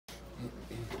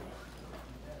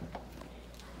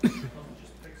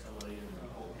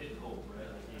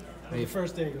How did the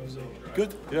first day go, Zeke?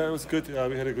 Good. Yeah, it was good.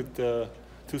 We had a good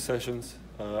 2 sessions.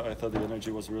 I thought the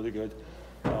energy was really good.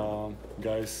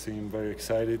 Guys seemed very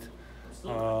excited.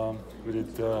 We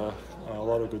did a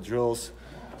lot of good drills,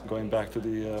 going back to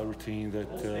the routine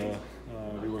that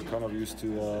we were kind of used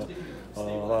to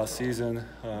last season,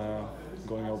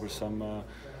 going over some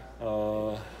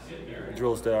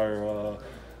drills that are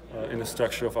in the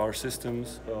structure of our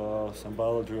systems, some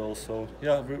battle drills. So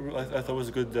yeah, I thought it was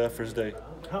a good first day.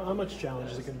 How much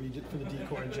challenge is it going to be for the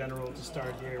decor in general to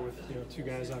start here with 2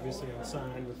 guys obviously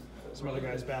unsigned, with some other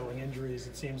guys battling injuries?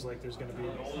 It seems like there's going to be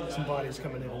some bodies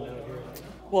coming in and out here.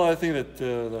 Well, I think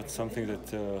that that's something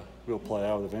that will play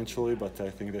out eventually, but I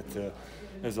think that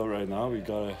as of right now, we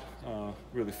gotta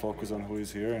really focus on who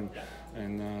is here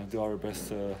and do our best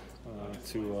to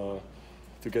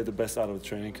get the best out of the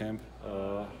training camp.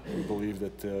 We believe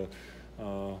that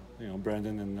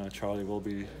Brandon and Charlie will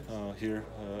be here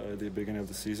at the beginning of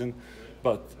the season,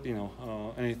 but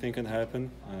anything can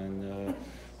happen, and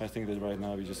I think that right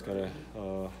now we just gotta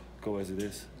go as it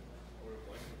is.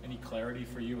 Any clarity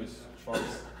for you as far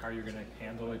as how you're going to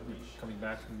handle it coming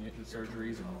back from the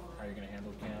surgeries, and how you're going to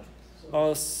handle camp?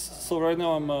 So right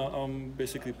now I'm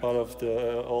basically part of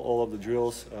all of the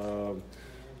drills.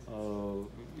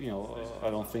 I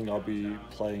don't think I'll be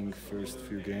playing first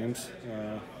few games.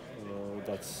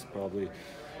 That's probably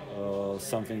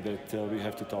something that we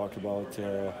have to talk about.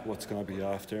 What's going to be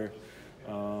after,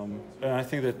 and I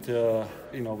think that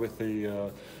with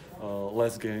the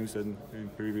less games than in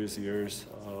previous years,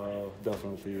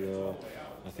 definitely.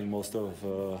 I think most of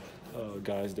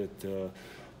guys that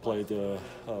played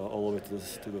all the way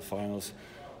to the finals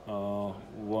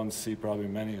won't see probably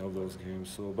many of those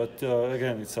games. So, but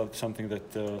again, it's something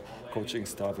that coaching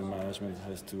staff and management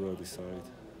has to decide.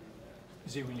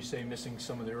 See, when you say missing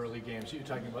some of the early games, are you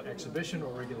talking about exhibition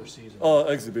or regular season?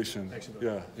 Exhibition.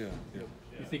 Exhibition. Yeah.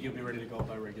 You think you'll be ready to go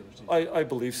by regular season? I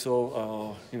believe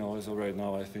so. As of right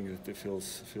now, I think that it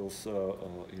feels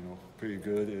pretty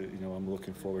good. I'm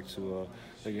looking forward to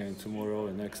again tomorrow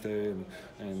and next day,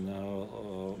 and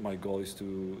my goal is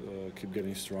to keep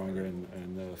getting stronger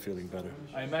and feeling better.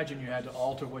 I imagine you had to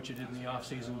alter what you did in the off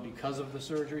season because of the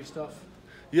surgery stuff.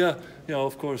 Yeah,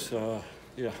 of course. I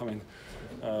mean,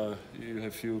 you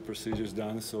have few procedures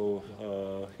done, so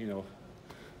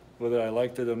whether I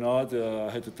liked it or not,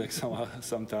 I had to take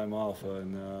some time off,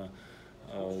 and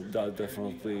that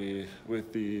definitely,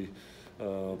 with the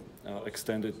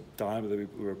extended time that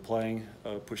we were playing,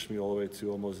 pushed me all the way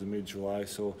to almost mid-July.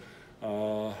 So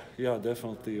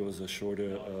definitely it was a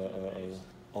shorter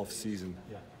off season.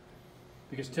 Yeah.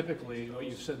 Because typically, what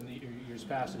you've said in the years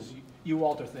past is you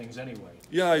alter things anyway.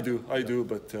 Yeah, I do,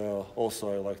 but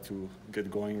also I like to get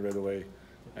going right away,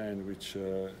 and which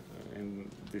in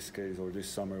this case or this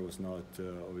summer was not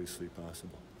obviously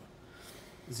possible.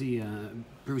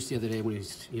 Bruce the other day when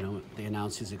they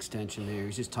announced his extension there, he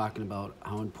was just talking about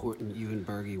how important you and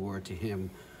Bergie were to him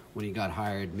when he got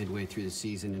hired midway through the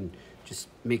season, and just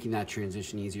making that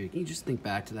transition easier. Can you just think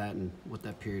back to that and what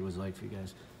that period was like for you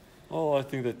guys? Oh, I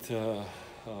think that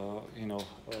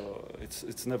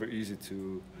it's never easy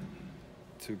to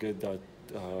get that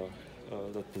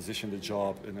position, the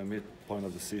job in the midpoint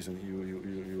of the season.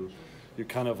 You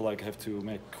kind of like have to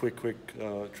make quick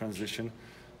transition,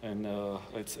 and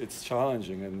it's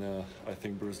challenging. And I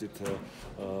think Bruce did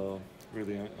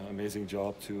really an amazing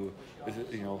job to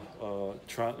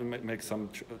make some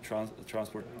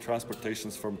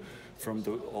transportations from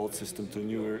the old system to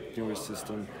newer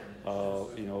system.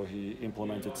 He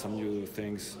implemented some new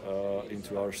things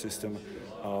into our system,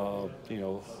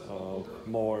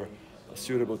 more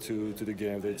suitable to the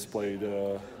game that's played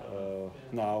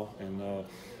now, and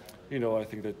I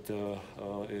think that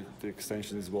the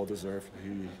extension is well deserved.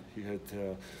 He had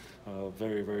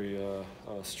very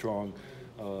strong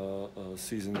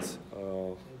seasons.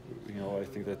 I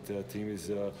think that the team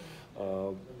is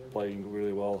playing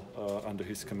really well under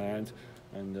his command,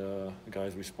 and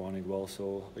guys responding well.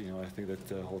 So I think that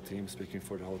the whole team, speaking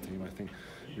for the whole team, I think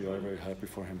we are very happy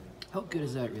for him. How good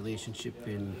has that relationship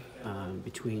been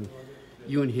between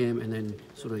you and him, and then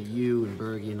sort of you and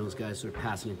Bergie and those guys sort of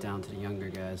passing it down to the younger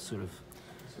guys, sort of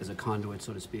as a conduit,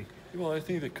 so to speak? Well, I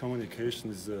think the communication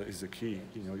is the key.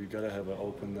 You got to have an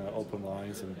open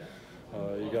lines, and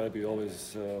you got to be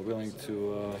always willing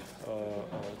to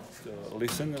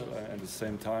listen, and at the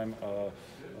same time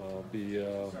be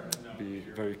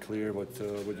very clear what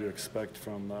you expect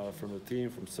from the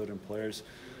team, from certain players.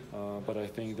 But I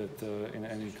think that in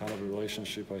any kind of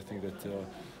relationship, I think that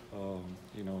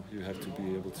you have to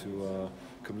be able to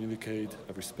communicate,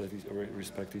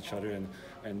 respect each other,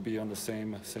 and be on the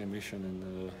same mission.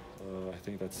 And I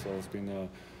think that's always been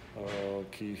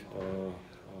key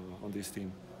on this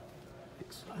team.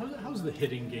 How's the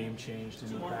hitting game changed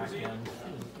in the back end,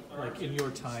 like in your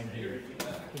time here?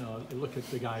 You know, you look at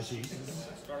the guys who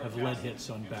have led hits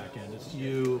on back end. It's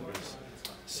you, it's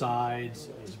Sides,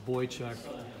 it's Boychuk.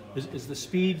 Is the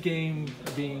speed game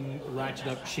being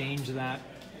ratcheted up change that?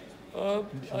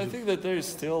 I think that there is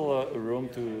still room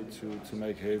to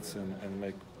make hits and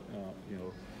make you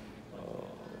know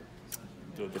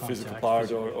the physical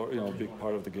part or you know big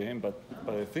part of the game. But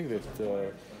I think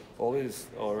that always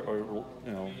or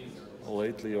you know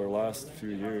lately or last few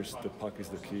years the puck is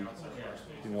the key.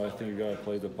 You know, I think you gotta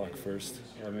play the puck first.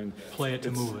 I mean, play it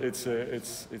to move it.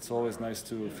 It's always nice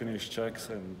to finish checks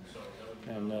and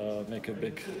make a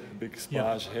big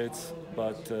splash hits.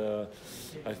 But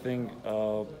I think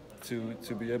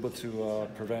to be able to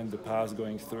prevent the pass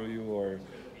going through you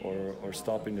or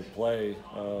stopping the play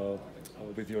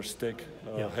with your stick,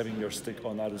 having your stick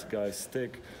on other guy's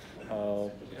stick,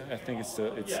 I think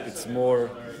it's more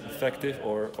effective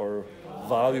or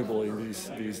valuable in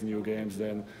these new games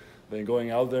than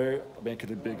going out there,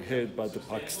 making a big hit, but the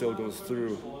puck still goes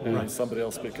through, and then somebody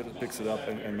else picks it up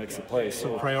and makes a play.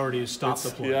 So priority is stop the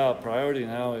play. Yeah, priority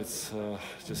now. It's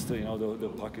just you know the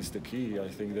puck is the key. I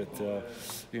think that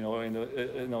you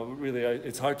know really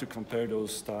it's hard to compare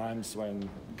those times when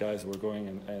guys were going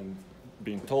and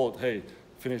being told, hey,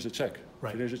 finish the check,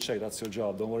 finish the check. That's your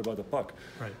job. Don't worry about the puck.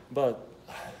 Right. But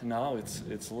now it's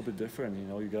a little bit different. You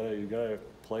know, you gotta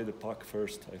play the puck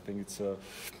first. I think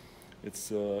it's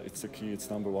the key. It's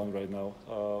number one right now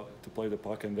to play the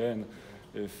puck, and then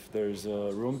if there's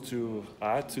room to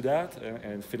add to that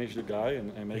and finish the guy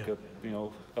and make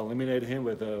eliminate him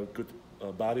with a good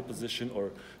body position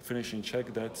or finishing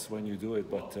check, that's when you do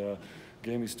it. But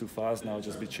game is too fast now.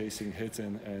 Just be chasing hits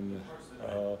and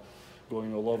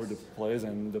going all over the place,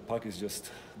 and the puck is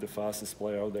just the fastest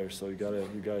player out there. So you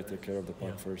gotta take care of the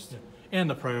puck first. Yeah. And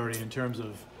the priority in terms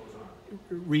of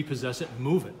repossess it and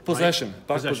move it. Possession, right?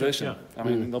 puck possession. Yeah. I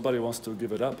mean, nobody wants to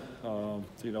give it up.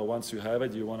 You know, once you have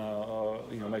it, you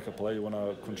wanna make a play. You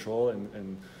wanna control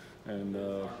and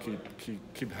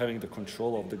keep having the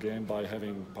control of the game by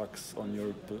having pucks on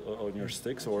your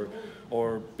sticks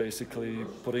or basically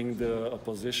putting the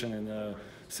opposition in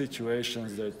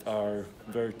situations that are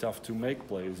very tough to make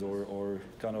plays or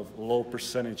kind of low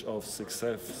percentage of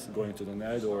success going to the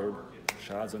net or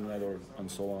shots on net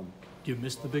and so on. Do you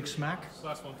miss the big smack?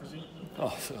 Last one for Z.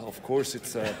 Oh, of course,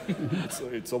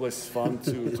 it's always fun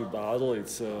to battle.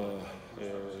 It's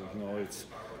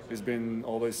it's been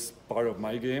always part of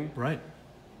my game. Right.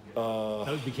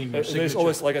 That became your signature. There's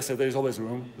always, like I said, there's always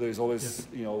room. There's always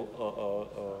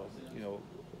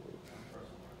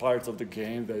parts of the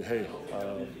game that hey,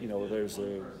 there's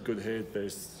a good hit.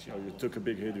 There's you took a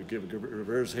big hit, you give a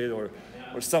reverse hit or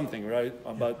something, right?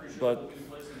 But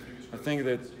I think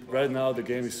that right now the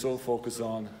game is so focused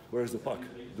on where's the puck?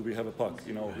 Do we have a puck?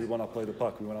 You know, we want to play the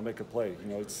puck. We want to make a play. You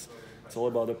know, it's all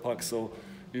about the puck. So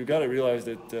you got to realize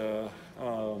that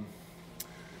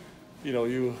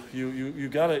you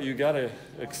gotta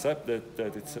accept that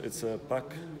it's a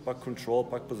puck control,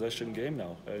 puck possession game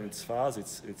now, and it's fast.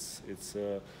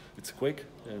 It's quick,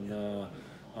 and a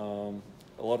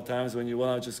lot of times when you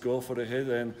want to just go for the hit,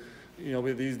 and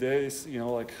with these days,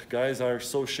 like guys are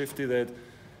so shifty that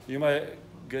you might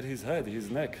get his head, his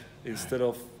neck, instead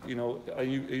of,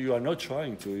 you are not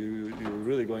trying to, you're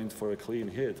really going for a clean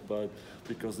hit, but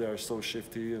because they are so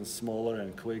shifty and smaller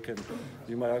and quick, and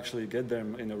you might actually get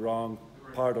them in the wrong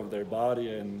part of their body,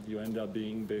 and you end up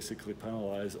being basically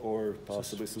penalized or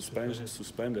possibly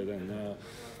suspended. And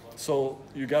so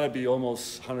you got to be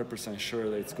almost 100% sure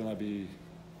that it's going to be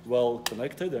well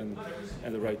connected and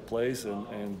the right place,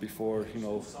 and before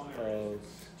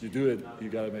you do it, you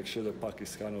got to make sure the puck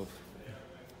is kind of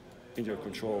in your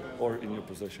control or in your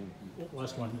possession.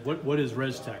 Last one. What is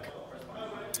ResTech?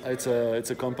 It's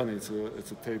a company. It's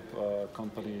a tape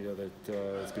company that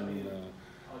has been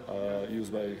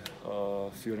used by a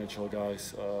few NHL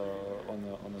guys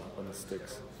on the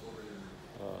sticks.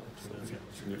 So it's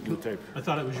new tape. I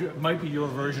thought it might be your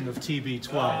version of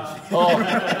TB12. Oh,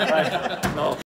 right. No.